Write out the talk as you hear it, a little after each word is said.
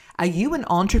Are you an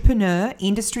entrepreneur,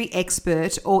 industry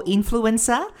expert, or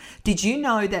influencer? Did you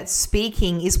know that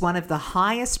speaking is one of the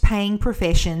highest paying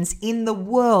professions in the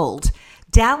world?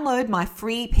 Download my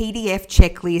free PDF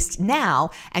checklist now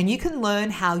and you can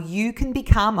learn how you can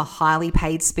become a highly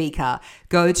paid speaker.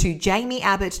 Go to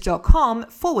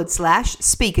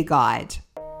jamieabbott.com/speaker guide.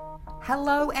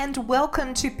 Hello and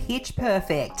welcome to Pitch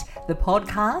Perfect, the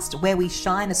podcast where we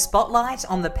shine a spotlight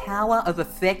on the power of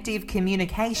effective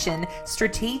communication,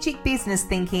 strategic business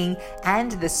thinking,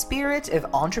 and the spirit of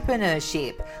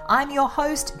entrepreneurship. I'm your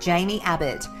host, Jamie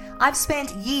Abbott. I've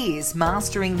spent years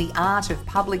mastering the art of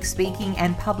public speaking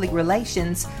and public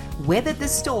relations, weathered the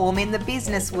storm in the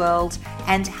business world,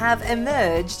 and have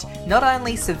emerged not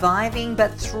only surviving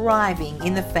but thriving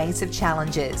in the face of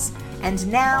challenges.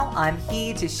 And now I'm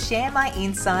here to share my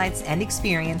insights and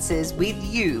experiences with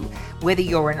you, whether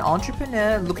you're an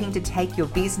entrepreneur looking to take your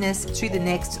business to the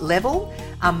next level,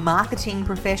 a marketing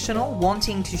professional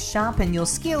wanting to sharpen your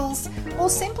skills, or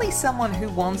simply someone who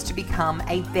wants to become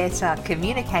a better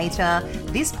communicator.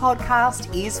 This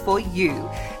podcast is for you.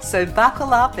 So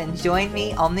buckle up and join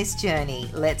me on this journey.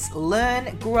 Let's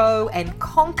learn, grow, and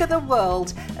conquer the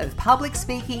world of public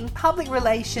speaking, public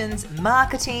relations,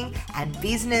 marketing, and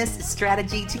business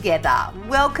strategy together.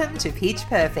 Welcome to Pitch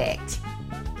Perfect.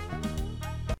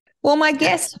 Well, my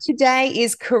guest today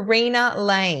is Karina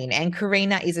Lane, and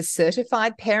Karina is a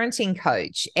certified parenting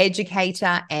coach,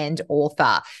 educator, and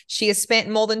author. She has spent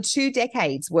more than 2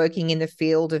 decades working in the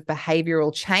field of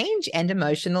behavioral change and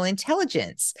emotional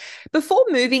intelligence. Before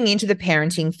moving into the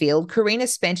parenting field, Karina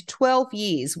spent 12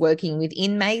 years working with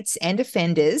inmates and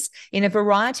offenders in a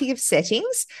variety of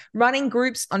settings, running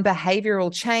groups on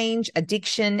behavioral change,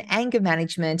 addiction, anger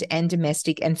management, and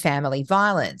domestic and family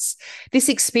violence. This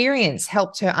experience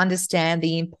helped her understand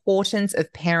the importance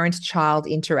of parent-child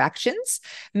interactions,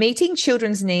 meeting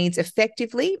children's needs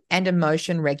effectively, and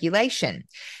emotion regulation.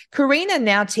 Karina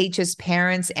now teaches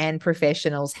parents and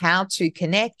professionals how to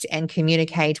connect and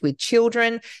communicate with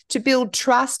children to build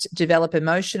trust, develop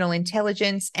emotional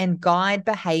intelligence, and guide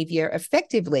behavior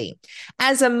effectively.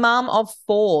 As a mum of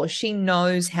 4, she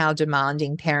knows how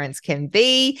demanding parents can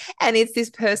be, and it's this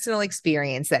personal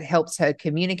experience that helps her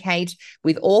communicate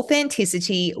with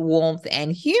authenticity, warmth,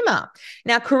 and humor.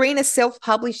 Now, Karina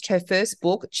self-published her first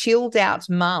book, Chilled Out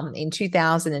Mum, in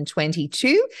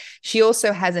 2022. She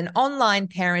also has an online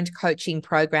parent coaching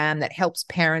program that helps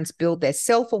parents build their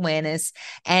self-awareness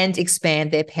and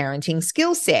expand their parenting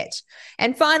skill set.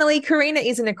 And finally, Karina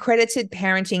is an accredited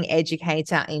parenting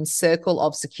educator in Circle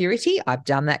of Security. I've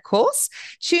done that course,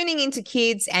 tuning into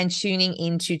kids and tuning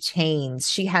into teens.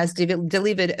 She has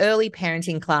delivered early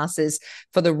parenting classes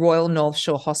for the Royal North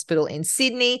Shore Hospital in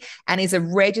Sydney and is a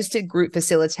registered group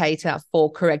facilitator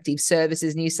for Corrective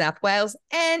Services New South Wales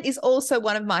and is also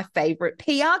one of my favorite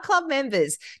PR club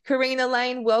members. Karina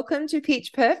Lane, welcome to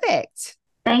Pitch Perfect.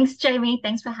 Thanks, Jamie.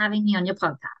 Thanks for having me on your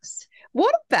podcast.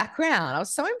 What a background. I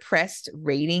was so impressed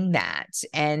reading that.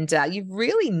 And you've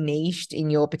really niched in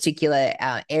your particular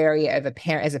area of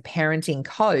as a parenting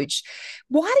coach.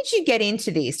 Why did you get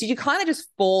into this? Did you kind of just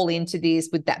fall into this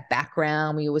with that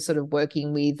background where you were sort of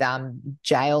working with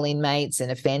jail inmates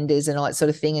and offenders and all that sort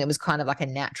of thing? And it was kind of like a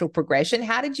natural progression.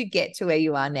 How did you get to where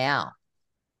you are now?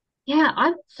 Yeah, I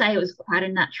would say it was quite a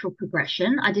natural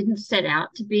progression. I didn't set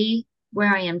out to be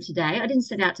where I am today. I didn't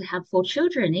set out to have 4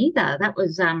 children either. That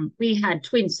was, we had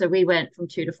twins, so we went from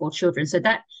 2 to 4 children. So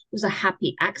that was a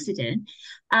happy accident.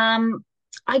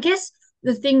 I guess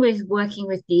the thing with working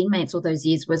with the inmates all those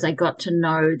years was I got to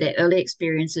know their early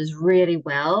experiences really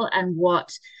well and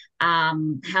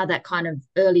how that kind of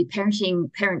early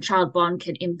parent-child bond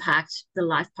can impact the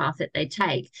life path that they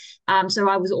take. So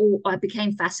I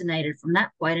became fascinated from that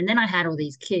point. And then I had all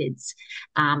these kids.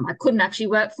 I couldn't actually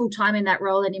work full-time in that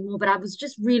role anymore, but I was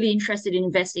just really interested in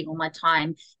investing all my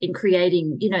time in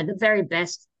creating, the very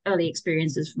best early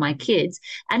experiences for my kids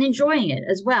and enjoying it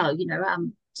as well,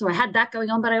 So I had that going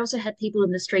on, but I also had people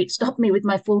in the street stop me with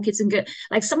my 4 kids and go,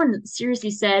 like someone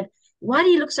seriously said, "Why do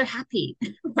you look so happy?"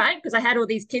 Right? Because I had all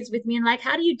these kids with me and like,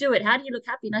 how do you do it? How do you look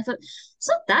happy? And I thought, it's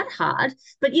not that hard.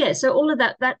 But yeah, so all of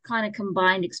that kind of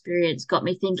combined experience got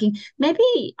me thinking,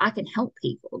 maybe I can help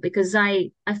people because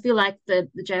I feel like the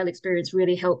jail experience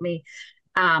really helped me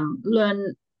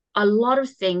learn a lot of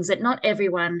things that not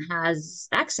everyone has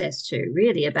access to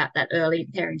really about that early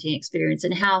parenting experience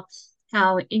and how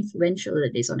influential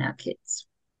it is on our kids.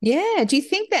 Yeah. Do you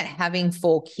think that having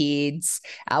 4 kids,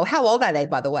 how old are they,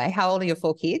 by the way? How old are your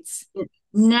 4 kids?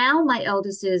 Now my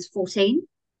eldest is 14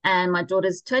 and my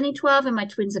daughter's turning 12 and my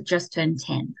twins have just turned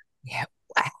 10. Yeah.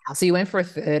 Wow. So you went for a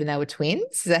third and they were twins?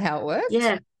 Is that how it worked?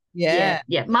 Yeah. Yeah.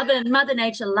 Yeah. Mother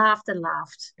Nature laughed and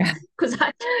laughed because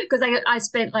I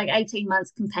spent like 18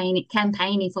 months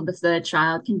campaigning for the third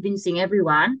child, convincing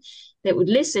everyone that would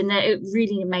listen that it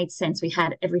really made sense. We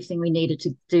had everything we needed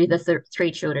to do the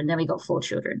three children. Then we got four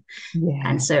children, and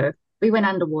Yeah. so we went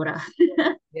underwater Yeah,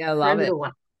 I for a love it. little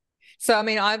while. So, I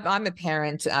mean, I'm a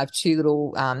parent of two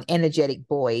little energetic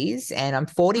boys, and I'm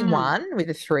Mm, 41 with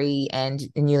a 3 and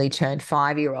a newly turned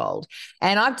 5-year-old.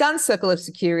 And I've done Circle of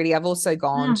Security. I've also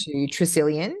gone mm, to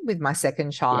Tresillian with my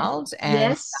second yeah. child. And,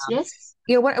 Yes. Yes.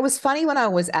 when it was funny when I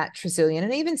was at Tresillian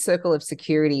and even Circle of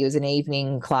Security, it was an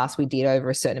evening class we did over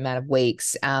a certain amount of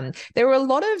weeks. There were a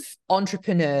lot of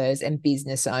entrepreneurs and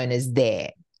business owners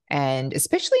there. And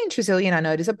especially in Tresillian, I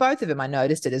noticed, both of them, I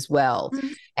noticed it as well.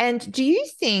 Mm. And do you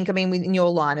think, I mean, within your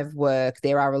line of work,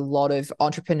 there are a lot of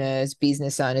entrepreneurs,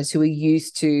 business owners who are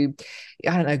used to,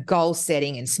 I don't know, goal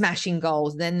setting and smashing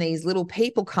goals. Then these little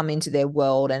people come into their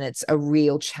world and it's a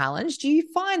real challenge. Do you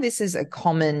find this is a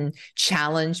common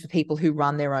challenge for people who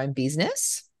run their own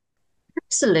business?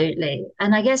 Absolutely.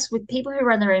 And I guess with people who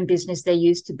run their own business, they're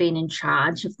used to being in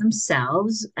charge of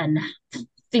themselves and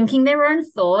thinking their own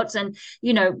thoughts and,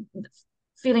 you know,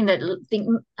 feeling that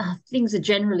things are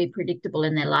generally predictable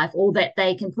in their life or that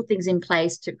they can put things in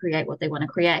place to create what they want to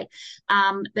create.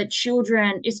 But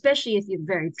children, especially if you're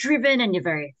very driven and you're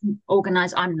very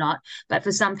organized, I'm not, but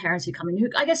for some parents who come in, who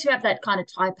I guess who have that kind of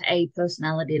type A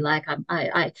personality, like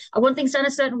I want things done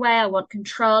a certain way, I want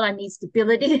control, I need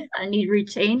stability, I need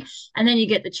routine. And then you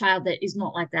get the child that is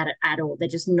not like that at all. They're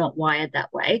just not wired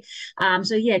that way.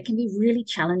 So yeah, it can be really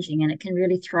challenging and it can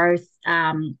really throw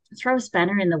a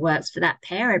spanner in the works for that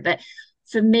parent. But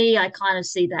for me, I kind of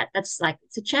see that that's like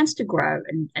it's a chance to grow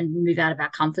and move out of our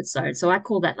comfort zone. So I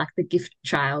call that like the gift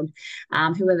child,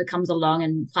 whoever comes along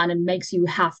and kind of makes you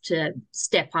have to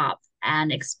step up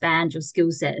and expand your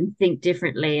skill set and think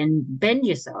differently and bend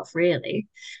yourself really.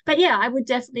 But yeah, I would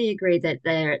definitely agree that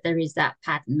there is that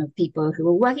pattern of people who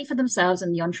are working for themselves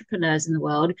and the entrepreneurs in the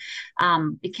world.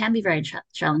 It can be very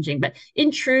challenging, but in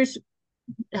truth,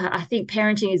 I think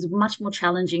parenting is much more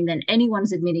challenging than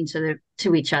anyone's admitting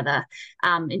to each other.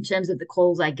 In terms of the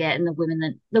calls I get and the women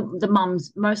that the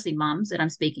mums, mostly mums that I'm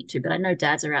speaking to, but I know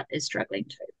dads are out there struggling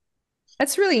too.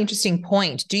 That's a really interesting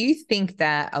point. Do you think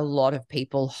that a lot of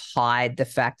people hide the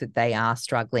fact that they are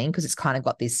struggling because it's kind of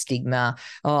got this stigma,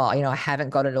 oh, I haven't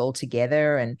got it all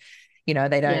together, and, they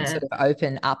don't Yeah. sort of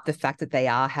open up the fact that they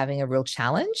are having a real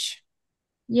challenge?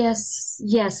 Yes,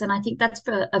 yes, and I think that's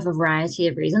for a variety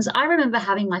of reasons. I remember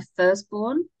having my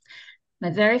firstborn, my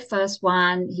very first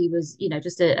one. He was,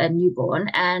 just a newborn,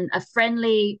 and a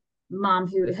friendly mum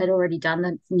who had already done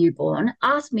the newborn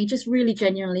asked me just really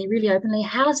genuinely, really openly,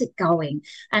 how's it going?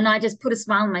 And I just put a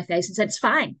smile on my face and said, it's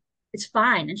fine. It's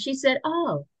fine. And she said,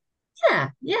 oh, yeah,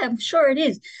 I'm sure it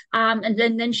is. And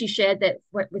then she shared that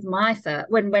with my first,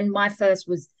 when my first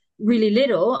was really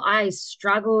little, I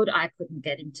struggled. I couldn't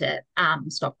get him to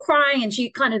stop crying, and she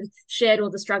kind of shared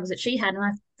all the struggles that she had. And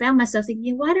I found myself thinking,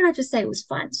 yeah, why did I just say it was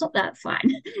fine? It's not that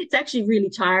fine. It's actually really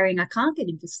tiring. I can't get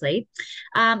him to sleep.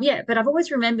 Yeah, but I've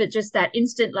always remembered just that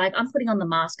instant, like I'm putting on the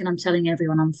mask and I'm telling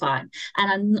everyone I'm fine.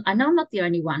 And I know I'm not the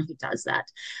only one who does that.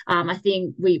 I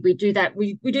think we do that.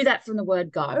 We do that from the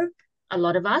word go, a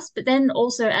lot of us. But then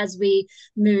also as we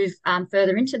move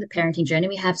further into the parenting journey,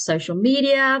 we have social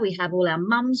media, we have all our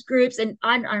mums groups. And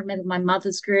I remember my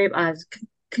mother's group, I was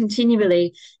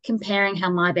continually comparing how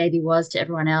my baby was to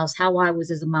everyone else, how I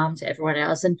was as a mom to everyone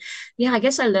else. And yeah, I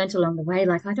guess I learned along the way,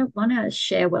 like I don't want to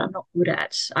share what I'm not good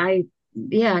at. I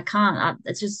can't.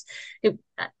 It's just,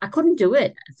 I couldn't do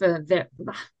it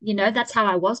that's how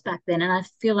I was back then. And I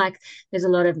feel like there's a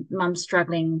lot of mums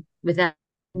struggling with that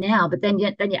now, but then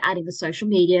you're adding the social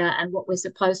media and what we're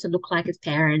supposed to look like as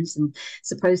parents and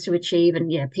supposed to achieve.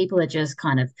 And yeah, people are just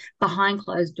kind of behind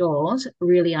closed doors,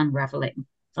 really unraveling.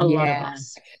 A lot of Yeah.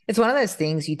 us. It's one of those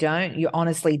things you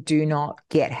honestly do not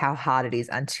get how hard it is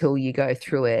until you go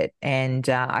through it. And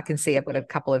I can see I've got a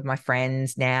couple of my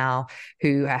friends now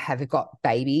who have got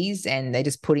babies and they're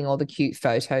just putting all the cute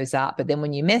photos up. But then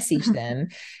when you message them,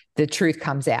 the truth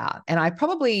comes out. And I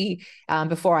probably,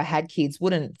 before I had kids,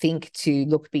 wouldn't think to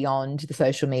look beyond the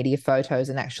social media photos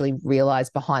and actually realize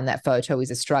behind that photo is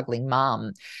a struggling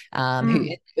mum who,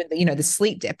 Mm. the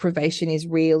sleep deprivation is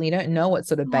real. You don't know what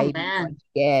sort of Oh baby you're going man. to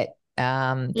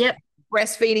get. Yep.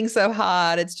 Breastfeeding so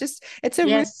hard. It's a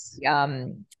really, Yes.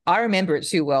 I remember it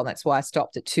too well. And that's why I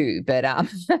stopped at 2. But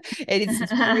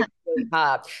it's really, really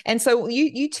hard. And so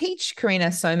you teach,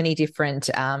 Karina, so many different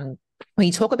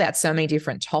we talk about so many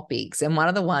different topics, and one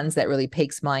of the ones that really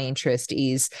piques my interest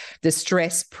is the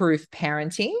stress-proof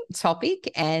parenting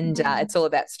topic, and it's all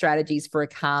about strategies for a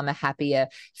calmer, happier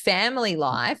family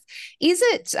life. Is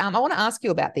it, I want to ask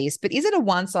you about this, but is it a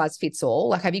one-size-fits-all?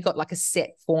 Like, have you got like a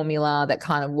set formula that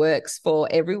kind of works for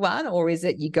everyone, or is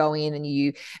it you go in and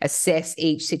you assess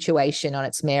each situation on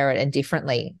its merit and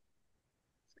differently?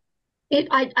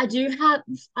 I do have,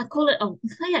 I call it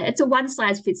it's a one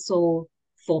size fits all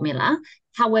formula.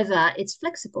 However, it's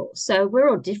flexible. So we're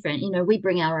all different. You know, we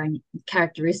bring our own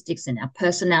characteristics and our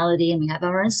personality, and we have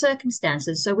our own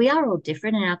circumstances. So we are all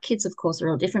different, and our kids, of course, are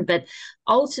all different. But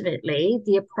ultimately,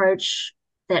 the approach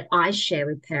that I share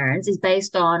with parents is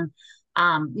based on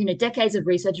decades of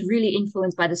research, really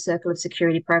influenced by the Circle of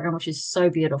Security program, which is so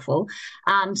beautiful.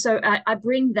 So I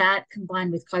bring that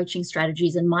combined with coaching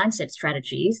strategies and mindset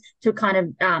strategies to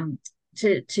kind of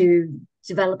to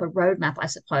develop a roadmap, I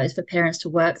suppose, for parents to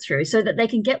work through, so that they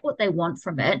can get what they want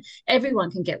from it.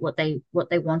 Everyone can get what they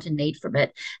want and need from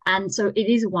it, and so it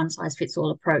is a one size fits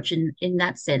all approach in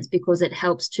that sense, because it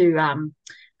helps to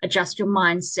adjust your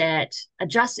mindset,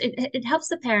 it helps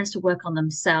the parents to work on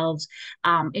themselves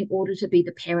in order to be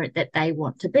the parent that they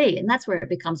want to be. And that's where it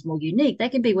becomes more unique. They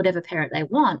can be whatever parent they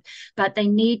want, but they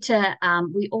need to,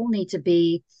 we all need to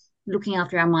be looking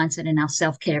after our mindset and our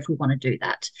self-care if we want to do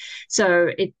that.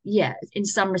 So in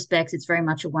some respects, it's very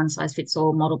much a one size fits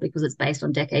all model, because it's based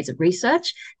on decades of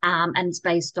research, and it's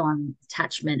based on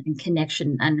attachment and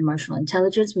connection and emotional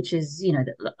intelligence, which is,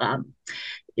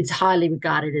 it's highly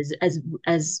regarded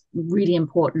as really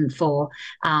important for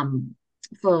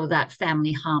that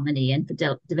family harmony and for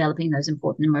developing those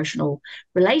important emotional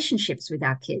relationships with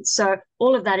our kids. So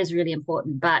all of that is really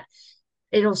important, but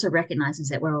it also recognizes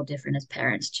that we're all different as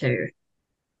parents too.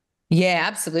 Yeah,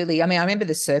 absolutely. I mean, I remember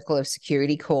the Circle of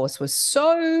Security course was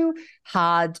so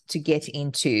hard to get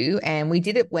into, and we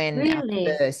did it when Really?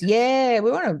 we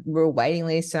were on a real waiting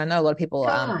list. And I know a lot of people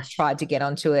Gosh. tried to get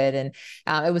onto it, and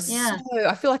it was Yeah.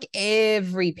 I feel like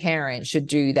every parent should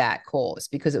do that course,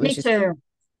 because it was Me just too.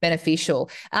 beneficial.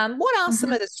 What are some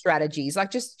Mm-hmm. of the strategies,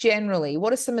 like just generally,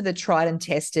 what are some of the tried and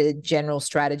tested general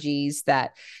strategies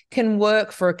that can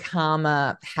work for a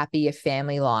calmer, happier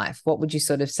family life? What would you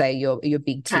sort of say your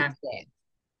big Okay. tips there?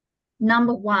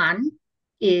 Number one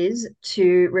is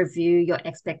to review your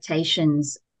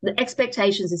expectations. The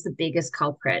expectations is the biggest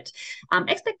culprit.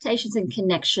 Expectations and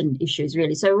connection issues,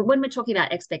 really. So when we're talking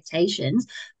about expectations,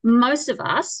 most of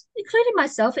us, including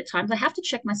myself at times, I have to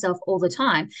check myself all the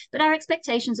time, but our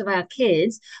expectations of our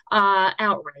kids are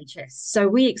outrageous. So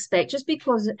we expect, just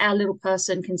because our little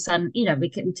person we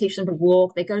can teach them to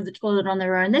walk, they go to the toilet on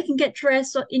their own, they can get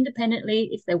dressed independently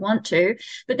if they want to,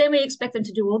 but then we expect them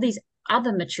to do all these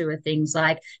other mature things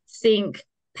like think,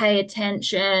 pay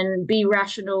attention, be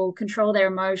rational, control their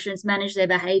emotions, manage their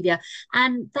behavior.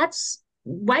 And that's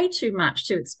way too much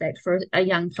to expect for a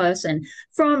young person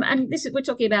we're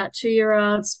talking about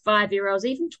 2-year-olds, 5-year-olds,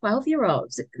 even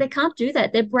 12-year-olds. They can't do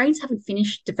that. Their brains haven't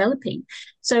finished developing.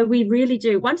 So we really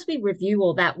do, once we review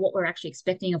all that, what we're actually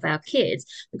expecting of our kids,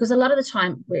 because a lot of the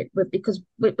time because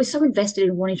we're so invested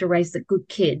in wanting to raise the good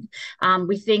kid,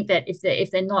 we think that if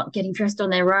they're not getting dressed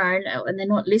on their own and they're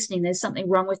not listening, there's something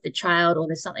wrong with the child, or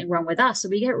there's something wrong with us. So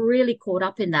we get really caught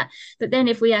up in that. But then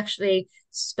if we actually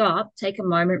stop, take a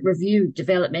moment, review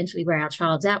developmentally where our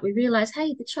child's at, we realize,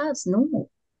 hey, the child's normal.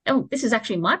 Oh, this is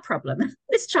actually my problem.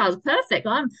 This child's perfect.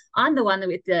 I'm the one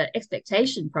with the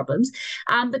expectation problems.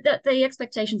 But the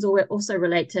expectations also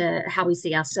relate to how we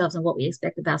see ourselves and what we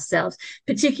expect of ourselves,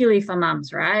 particularly for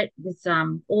mums, right? With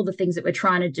all the things that we're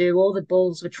trying to do, all the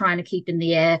balls we're trying to keep in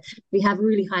the air, we have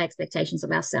really high expectations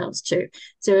of ourselves too.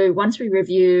 So once we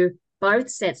review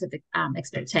both sets of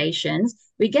expectations,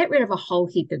 we get rid of a whole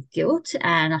heap of guilt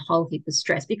and a whole heap of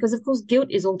stress, because, of course,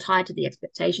 guilt is all tied to the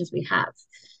expectations we have.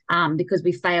 Because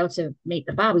we fail to meet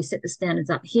the bar, we set the standards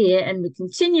up here, and we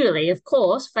continually, of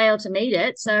course, fail to meet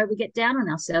it. So we get down on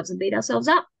ourselves and beat ourselves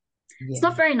up. Yeah. It's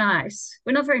not very nice.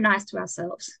 We're not very nice to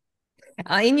ourselves.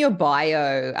 In your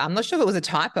bio, I'm not sure if it was a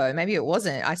typo, maybe it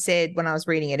wasn't. I said, when I was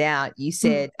reading it out, you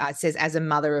said, it says, as a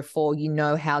mother of 4, you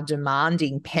know how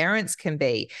demanding parents can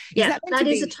be. That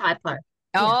is a typo.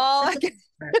 Oh, yeah,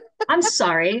 I'm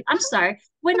sorry.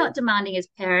 We're not demanding as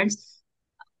parents.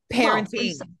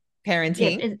 Parenting.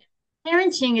 Yeah,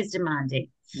 parenting is demanding.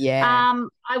 Yeah.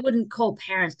 I wouldn't call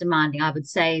parents demanding. I would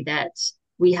say that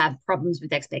we have problems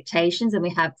with expectations, and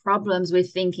we have problems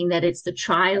with thinking that it's the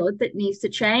child that needs to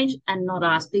change and not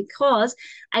us, because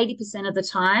 80% of the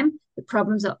time, the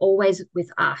problems are always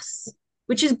with us,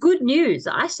 which is good news.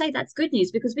 I say that's good news,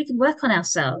 because we can work on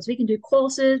ourselves. We can do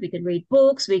courses, we can read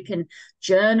books, we can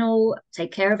journal,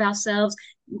 take care of ourselves.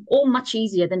 all much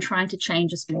easier than trying to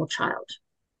change a small child.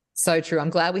 So true. I'm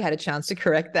glad we had a chance to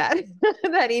correct that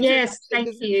that introduction, Yes, thank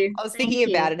because you. I was thinking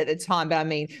Thank about you. it at the time. But I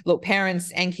mean, look,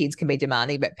 parents and kids can be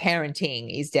demanding, but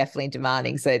parenting is definitely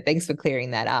demanding. So thanks for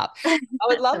clearing that up. I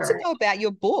would That's love all to right. know about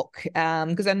your book,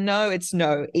 because I know it's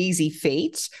no easy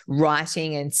feat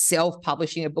writing and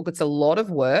self-publishing a book. It's a lot of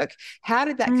work. How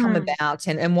did that come Mm. about,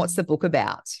 and what's the book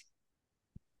about?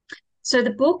 So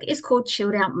the book is called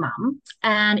Chilled Out Mum,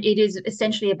 and it is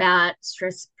essentially about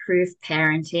stress-proof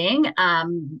parenting.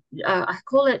 I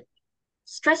call it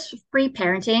stress-free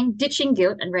parenting, ditching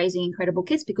guilt and raising incredible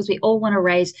kids, because we all want to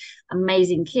raise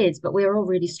amazing kids, but we're all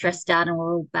really stressed out and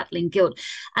we're all battling guilt.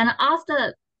 And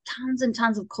after tons and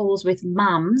tons of calls with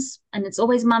mums, and it's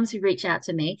always mums who reach out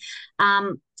to me,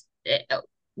 um, eh,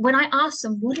 when I ask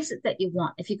them, what is it that you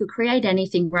want? If you could create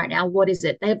anything right now, what is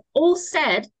it? They've all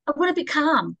said, I want to be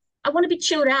calm. I want to be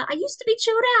chilled out. I used to be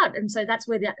chilled out. And so that's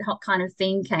where that kind of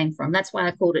theme came from. That's why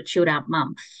I called it Chilled Out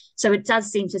Mum. So it does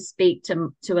seem to speak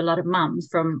to a lot of mums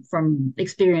from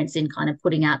experience in kind of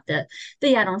putting out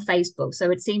the ad on Facebook. So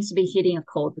it seems to be hitting a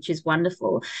chord, which is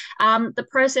wonderful. The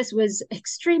process was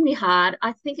extremely hard.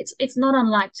 I think it's not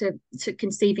unlike to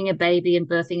conceiving a baby and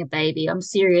birthing a baby. I'm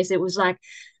serious. It was like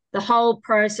the whole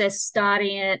process,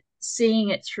 starting it, seeing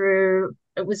it through.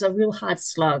 It was a real hard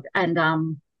slog, and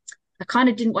I kind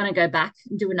of didn't want to go back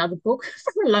and do another book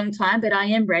for a long time, but I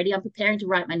am ready. I'm preparing to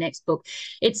write my next book.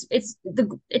 It's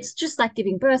just like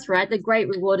giving birth, right? The great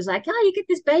reward is like, oh, you get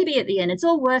this baby at the end. It's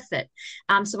all worth it.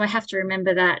 So I have to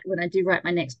remember that when I do write my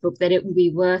next book, that it will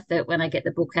be worth it when I get the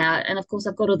book out. And of course,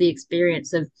 I've got all the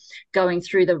experience of going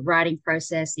through the writing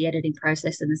process, the editing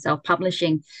process, and the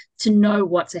self-publishing to know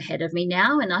what's ahead of me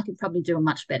now. And I can probably do a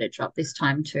much better job this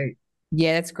time too.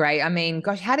 Yeah, that's great. I mean,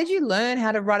 gosh, how did you learn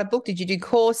how to write a book? Did you do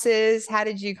courses? How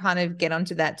did you kind of get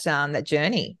onto that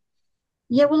journey?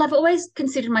 Yeah, well, I've always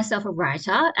considered myself a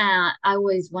writer. I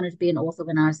always wanted to be an author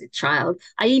when I was a child.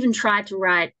 I even tried to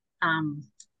write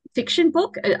fiction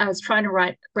book. I was trying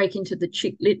to break into the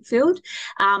chick lit field,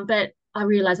 but I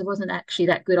realized I wasn't actually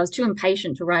that good. I was too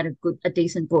impatient to write a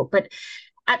decent book. But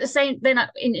at the same then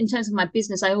in terms of my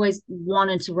business, I always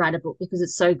wanted to write a book because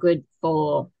it's so good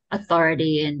for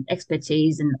authority and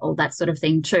expertise and all that sort of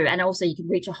thing too, and also you can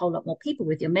reach a whole lot more people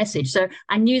with your message. So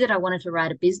I knew that I wanted to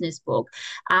write a business book,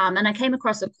 and I came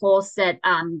across a course that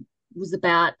was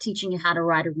about teaching you how to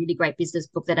write a really great business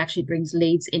book that actually brings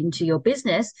leads into your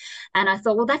business. And I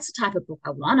thought, well, that's the type of book I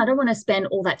want. I don't want to spend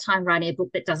all that time writing a book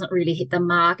that doesn't really hit the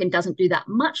mark and doesn't do that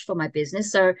much for my business.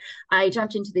 So I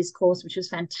jumped into this course, which was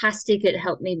fantastic. It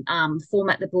helped me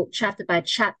format the book chapter by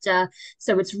chapter.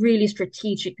 So it's really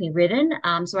strategically written.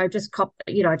 So I just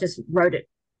I just wrote it,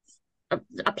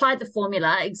 applied the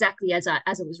formula exactly as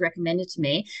it was recommended to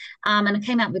me, and I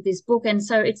came out with this book. And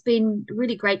so it's been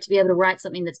really great to be able to write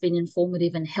something that's been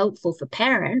informative and helpful for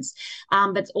parents,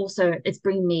 but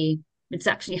it's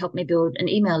actually helped me build an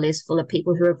email list full of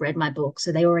people who have read my book.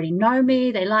 So they already know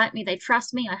me, they like me, they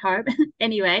trust me, I hope.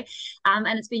 Anyway,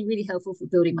 and it's been really helpful for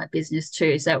building my business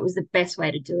too. So it was the best way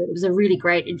to do it. It was a really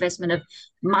great investment of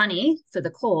money for the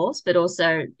course, but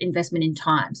also investment in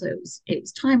time. So it was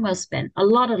time well spent, a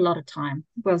lot of time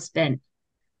well spent.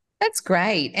 That's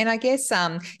great. And I guess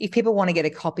if people want to get a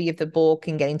copy of the book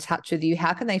and get in touch with you,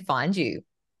 how can they find you?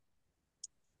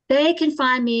 They can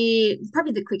find me,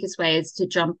 probably the quickest way is to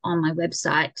jump on my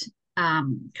website,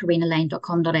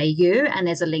 karinalane.com.au, and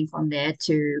there's a link on there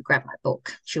to grab my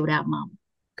book, Chilled Out Mum,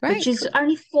 which Great. is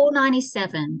only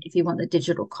 $4.97 if you want the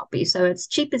digital copy. So it's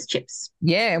cheap as chips.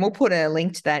 Yeah, and we'll put a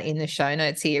link to that in the show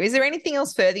notes here. Is there anything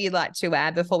else further you'd like to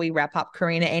add before we wrap up,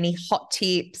 Karina? Any hot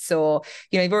tips, or,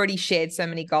 you've already shared so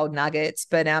many gold nuggets,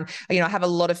 but, I have a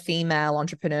lot of female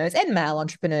entrepreneurs and male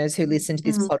entrepreneurs who listen to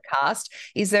this podcast.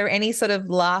 Is there any sort of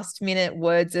last minute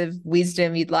words of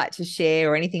wisdom you'd like to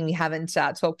share, or anything we haven't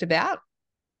talked about?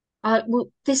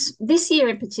 Well, this year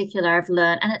in particular, I've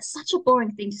learned, and it's such a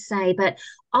boring thing to say, but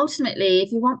ultimately,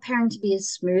 if you want parenting to be as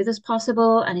smooth as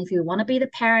possible, and if you want to be the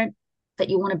parent that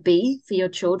you want to be for your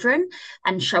children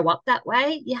and show up that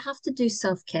way, you have to do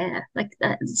self-care. Like,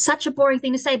 such a boring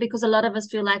thing to say, because a lot of us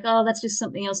feel like, oh, that's just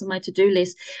something else on my to-do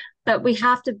list. But we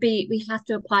have to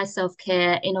apply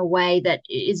self-care in a way that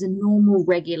is a normal,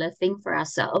 regular thing for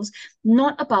ourselves,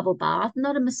 not a bubble bath,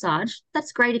 not a massage.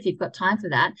 That's great if you've got time for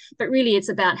that. But really, it's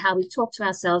about how we talk to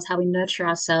ourselves, how we nurture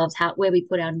ourselves, where we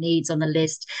put our needs on the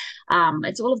list.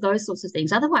 It's all of those sorts of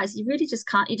things. Otherwise, you really just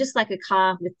can't. You're just like a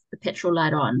car with the petrol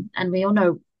light on. And we all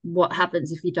know what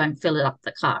happens if you don't fill it up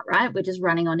the car, right? We're just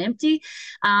running on empty.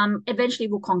 Eventually,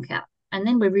 we'll conk out. And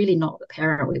then we're really not the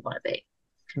parent we want to be.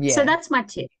 So Yeah. that's my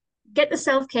tip. Get the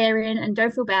self-care in and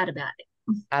don't feel bad about it.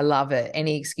 I love it.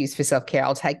 Any excuse for self-care,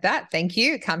 I'll take that. Thank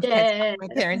you. Can't Yeah. I'm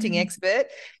a parenting expert.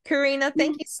 Karina,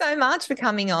 thank you so much for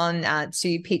coming on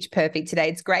to Pitch Perfect today.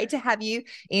 It's great to have you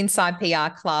inside PR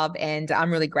Club, and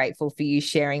I'm really grateful for you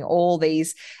sharing all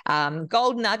these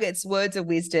gold nuggets, words of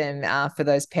wisdom for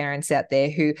those parents out there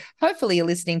who hopefully are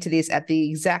listening to this at the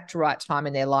exact right time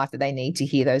in their life that they need to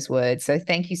hear those words. So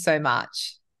thank you so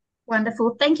much.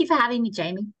 Wonderful. Thank you for having me,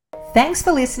 Jamie. Thanks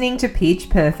for listening to Pitch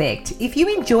Perfect. If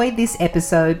you enjoyed this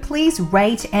episode, please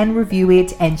rate and review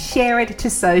it and share it to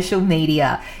social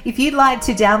media. If you'd like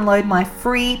to download my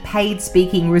free paid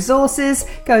speaking resources,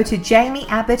 go to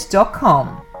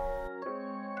jamieabbott.com.